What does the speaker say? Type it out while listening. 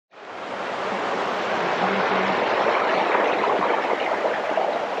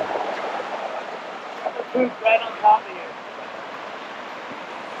pooped right on top of you.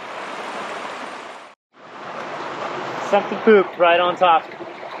 Something pooped right on top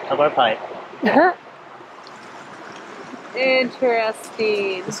of our pipe.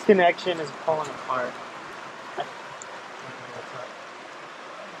 Interesting. This connection is falling apart.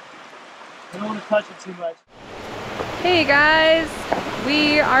 I don't want to touch it too much. Hey guys,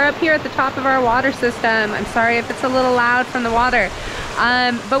 we are up here at the top of our water system. I'm sorry if it's a little loud from the water,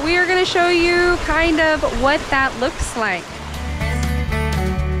 but we are going to show you kind of what that looks like.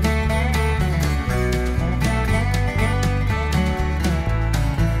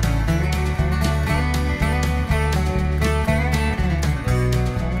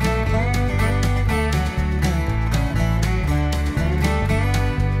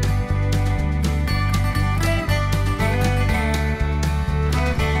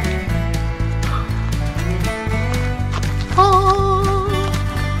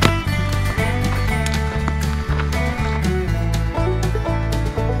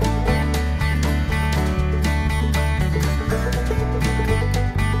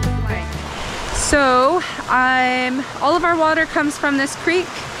 So all of our water comes from this creek.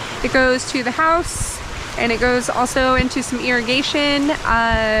 It goes to the house, and it goes also into some irrigation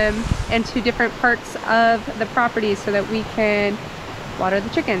and to different parts of the property so that we can water the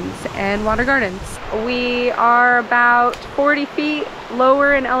chickens and water gardens. We are about 40 feet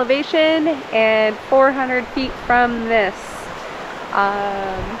lower in elevation and 400 feet from this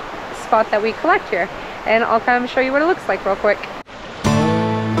spot that we collect here. And I'll come show you what it looks like real quick.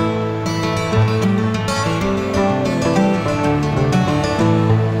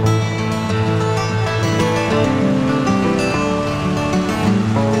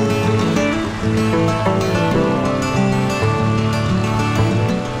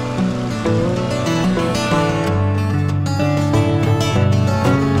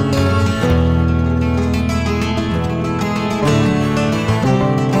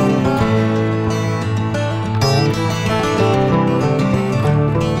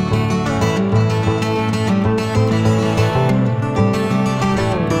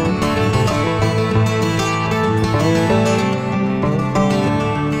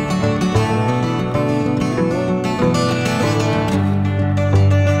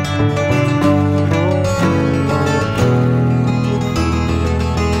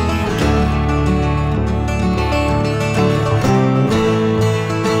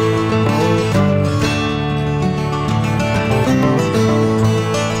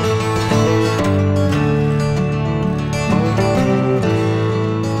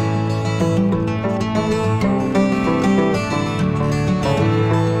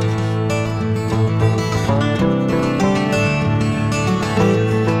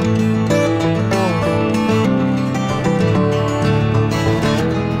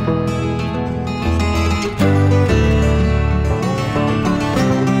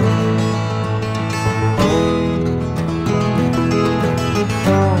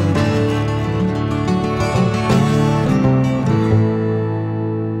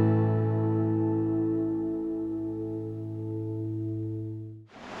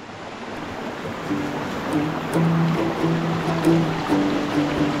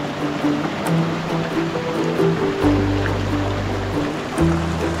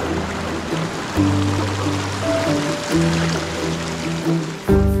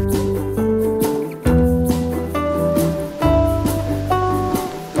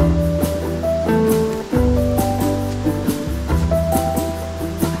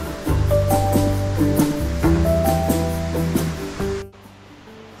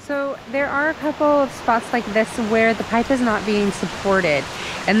 There are a couple of spots like this where the pipe is not being supported,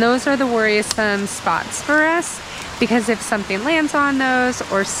 and those are the worrisome spots for us, because if something lands on those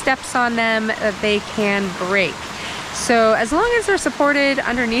or steps on them, they can break. So as long as they're supported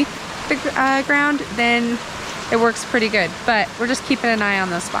underneath the ground, then it works pretty good, but we're just keeping an eye on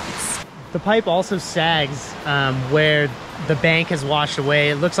those spots. The pipe also sags where the bank has washed away.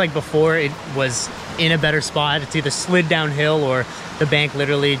 It looks like before it was in a better spot. It's either slid downhill or the bank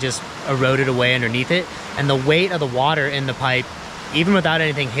literally just eroded away underneath it. And the weight of the water in the pipe, even without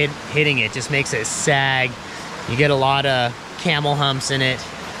anything hitting it, just makes it sag. You get a lot of camel humps in it,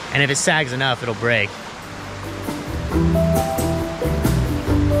 and if it sags enough, it'll break.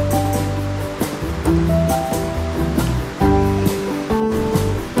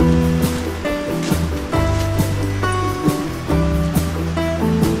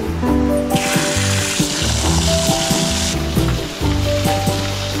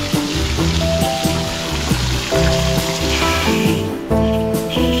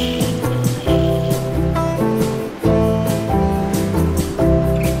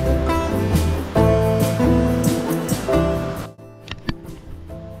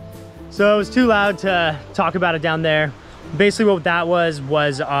 So it was too loud to talk about it down there. Basically what that was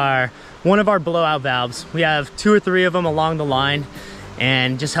one of our blowout valves. We have 2 or 3 of them along the line,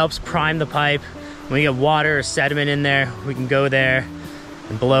 and just helps prime the pipe. When we get water or sediment in there, we can go there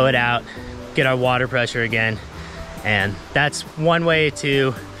and blow it out, get our water pressure again. And that's one way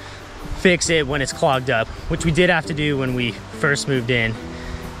to fix it when it's clogged up, which we did have to do when we first moved in.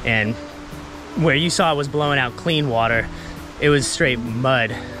 And where you saw it was blowing out clean water, it was straight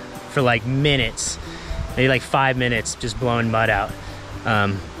mud for like minutes, maybe like 5 minutes, just blowing mud out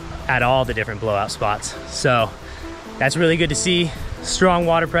at all the different blowout spots. So that's really good to see. Strong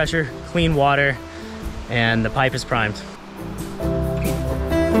water pressure, clean water, and the pipe is primed.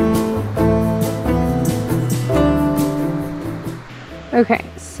 Okay,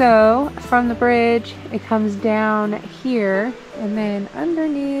 so from the bridge, it comes down here, and then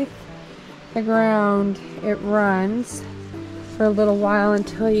underneath the ground, it runs for a little while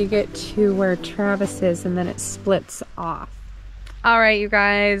until you get to where Travis is, and then it splits off. All right, you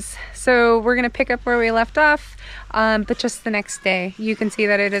guys, so we're gonna pick up where we left off, but just the next day. You can see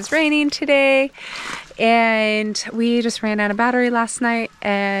that it is raining today, and we just ran out of battery last night,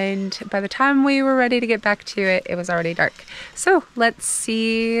 and by the time we were ready to get back to it, it was already dark. So let's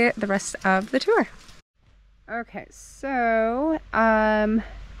see the rest of the tour. Okay, so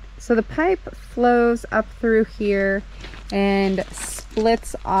the pipe flows up through here and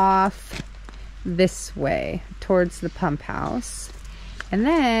splits off this way towards the pump house, and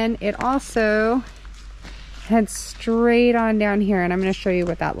then it also heads straight on down here, and I'm going to show you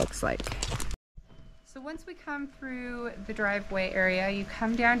what that looks like. So once we come through the driveway area, you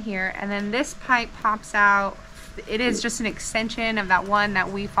come down here, and then this pipe pops out. It is just an extension of that one that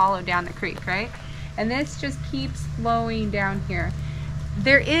we followed down the creek, right? And this just keeps flowing down here.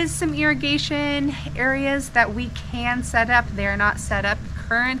 There is some irrigation areas that we can set up. They're not set up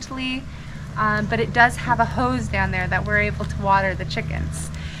currently, but it does have a hose down there that we're able to water the chickens.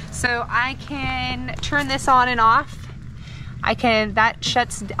 So I can turn this on and off. That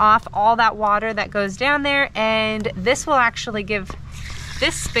shuts off all that water that goes down there, and this will actually give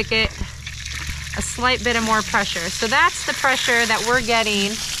this spigot a slight bit of more pressure. So that's the pressure that we're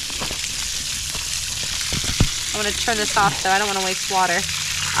getting. I'm gonna turn this off though, I don't wanna waste water.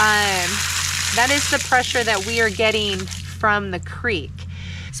 That is the pressure that we are getting from the creek.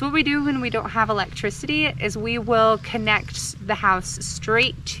 So what we do when we don't have electricity is we will connect the house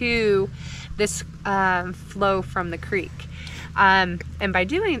straight to this flow from the creek. And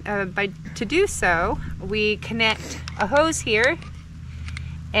to do so, we connect a hose here,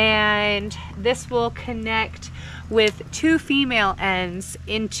 and this will connect with 2 female ends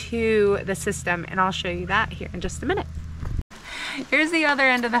into the system, and I'll show you that here in just a minute. Here's the other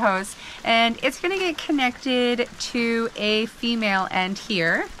end of the hose, and it's going to get connected to a female end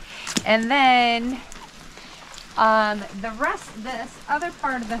here, and then this other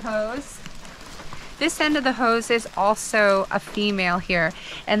part of the hose, this end of the hose is also a female here,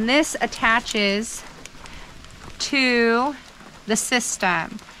 and this attaches to the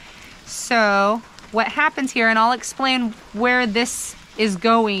system. So what happens here, and I'll explain where this is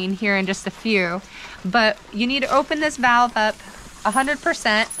going here in just a few, but you need to open this valve up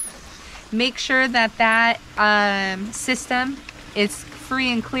 100%, make sure that that system is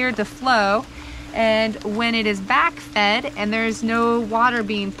free and clear to flow, and when it is back fed and there's no water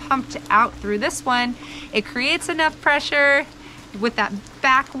being pumped out through this one, it creates enough pressure with that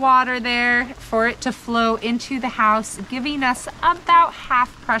back water there for it to flow into the house, giving us about half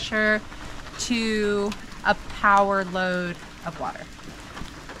pressure to a power load of water.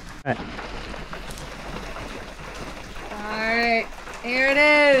 All right. All right, here it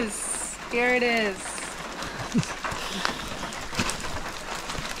is. Here it is.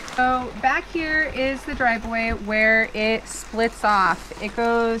 So back here is the driveway where it splits off. It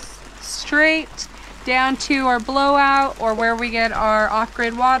goes straight down to our blowout, or where we get our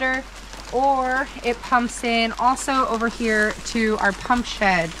off-grid water, or it pumps in also over here to our pump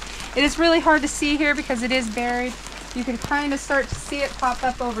shed. It is really hard to see here because it is buried. You can kind of start to see it pop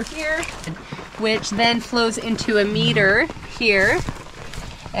up over here, which then flows into a meter here.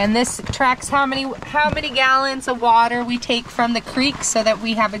 And this tracks how many gallons of water we take from the creek, so that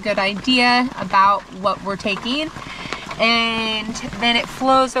we have a good idea about what we're taking. And then it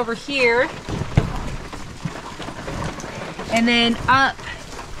flows over here and then up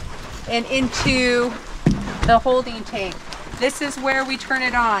and into the holding tank. This is where we turn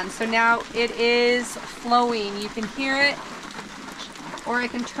it on. So now it is flowing. You can hear it, or I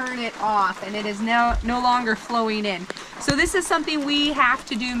can turn it off, and it is now no longer flowing in. So this is something we have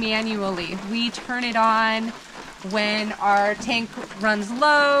to do manually. We turn it on when our tank runs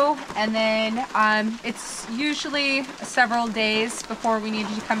low, and then it's usually several days before we need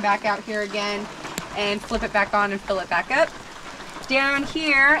to come back out here again and flip it back on and fill it back up. Down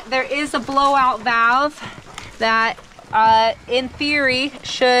here, there is a blowout valve that in theory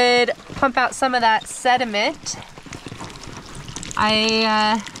should pump out some of that sediment.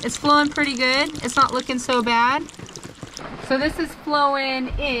 It's flowing pretty good. It's not looking so bad. So this is flowing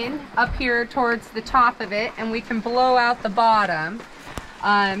in up here towards the top of it, and we can blow out the bottom,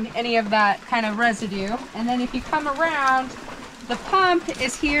 any of that kind of residue. And then if you come around, the pump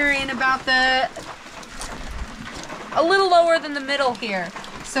is here in about a little lower than the middle here.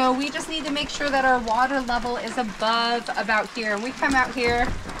 So we just need to make sure that our water level is above about here. And we come out here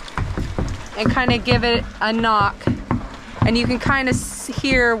and kind of give it a knock, and you can kind of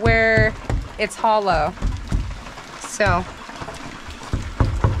hear where it's hollow. So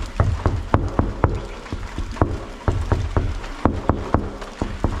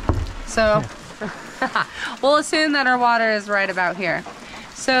we'll assume that our water is right about here.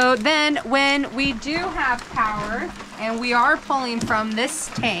 So then when we do have power and we are pulling from this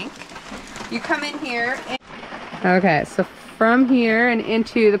tank, you come in here. Okay, so from here and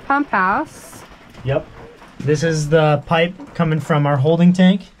into the pump house. Yep. This is the pipe coming from our holding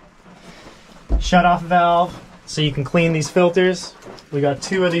tank. Shut off valve so you can clean these filters. We got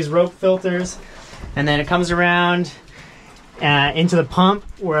 2 of these rope filters, and then it comes around into the pump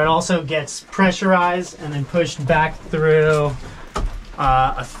where it also gets pressurized and then pushed back through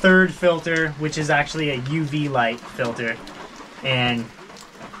a 3rd filter, which is actually a UV light filter, and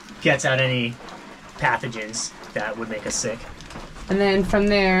gets out any pathogens that would make us sick. And then from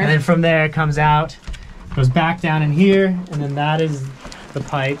there it comes out, goes back down in here, and then that is the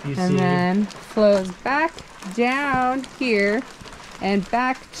pipe you see. And then flows back down here and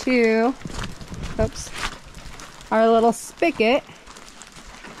back to, oops, our little spigot.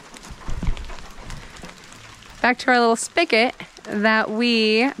 Back to our little spigot that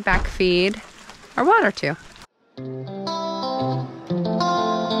we backfeed our water to.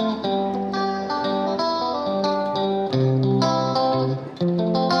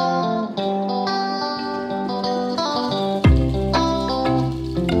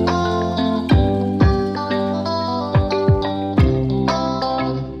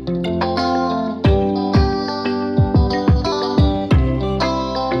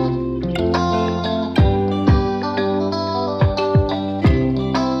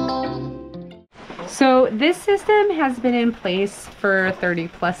 So this system has been in place for 30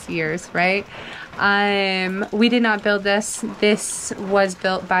 plus years, right? We did not build this. This was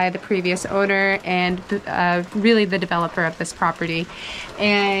built by the previous owner and really the developer of this property.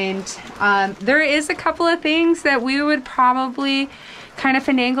 And there is a couple of things that we would probably kind of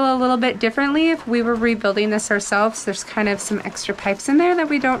finagle a little bit differently if we were rebuilding this ourselves. There's kind of some extra pipes in there that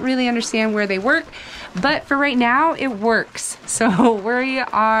we don't really understand where they work. But for right now, it works. So we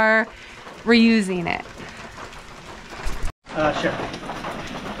are reusing it. Sure.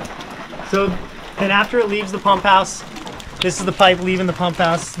 So then after it leaves the pump house, this is the pipe leaving the pump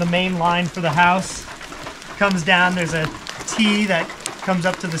house. The main line for the house comes down. There's a T that comes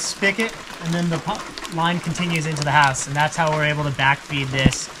up to the spigot, and then the pump line continues into the house. And that's how we're able to backfeed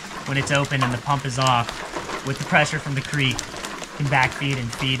this when it's open and the pump is off. With the pressure from the creek, can backfeed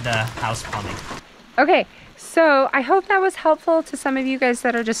and feed the house plumbing. Okay. So I hope that was helpful to some of you guys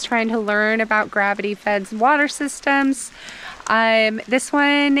that are just trying to learn about gravity-fed water systems. This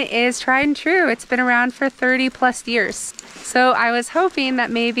one is tried and true. It's been around for 30 plus years. So I was hoping that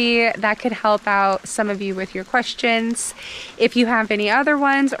maybe that could help out some of you with your questions. If you have any other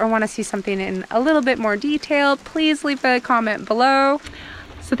ones or want to see something in a little bit more detail, please leave a comment below.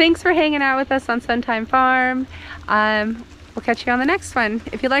 So thanks for hanging out with us on Suntime Farm. We'll catch you on the next one.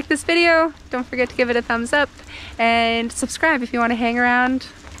 If you like this video, don't forget to give it a thumbs up and subscribe if you want to hang around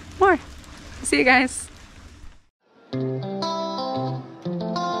more. See you guys.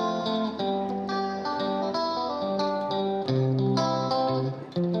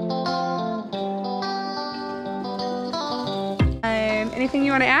 Anything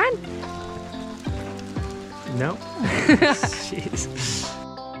you want to add? No. Jeez.